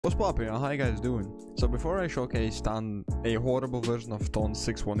What's poppin'? How you guys doing? So before I showcase a horrible version of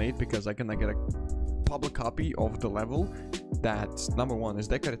Ton618 because I cannot get a public copy of the level that number one is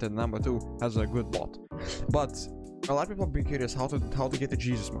decorated and number two has a good bot. But a lot of people have been curious how to get the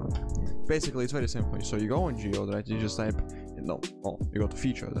Jesus mod. Basically it's very simple. So you go on Geode, right? You just type you go to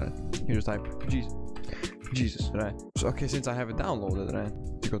feature, right? You just type Jesus, right? So okay, since I have it downloaded, right?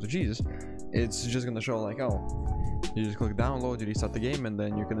 You go to Jesus, it's just gonna show like, oh, you just click download, you restart the game, and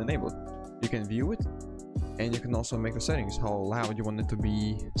then you can enable it. You can view it, and you can also make the settings, how loud you want it to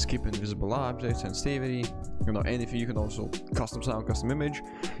be, skip invisible objects, sensitivity, you know, anything. You can also custom sound, custom image.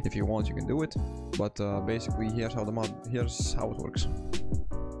 If you want, you can do it. But basically, here's how it works.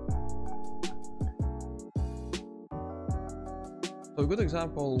 So a good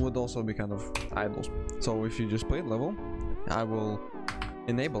example would also be kind of idols. So if you just play the level, I will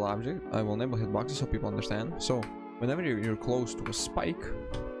enable hitboxes so people understand. So whenever you're close to a spike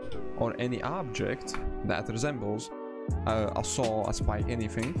or any object that resembles a saw, a spike,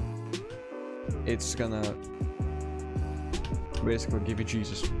 anything, it's gonna basically give you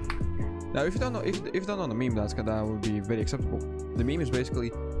Jesus. Now if you don't know the meme, that would be very acceptable. The meme is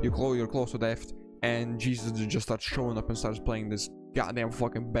basically you're close to death and Jesus just starts showing up and starts playing this goddamn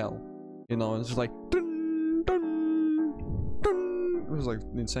fucking bell, you know, and it's just like dun, dun, dun. It was like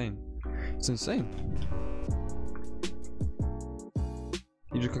insane. It's insane.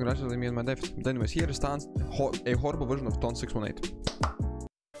 You just congratulated me on my death. But anyways, here stands a horrible version of Ton618.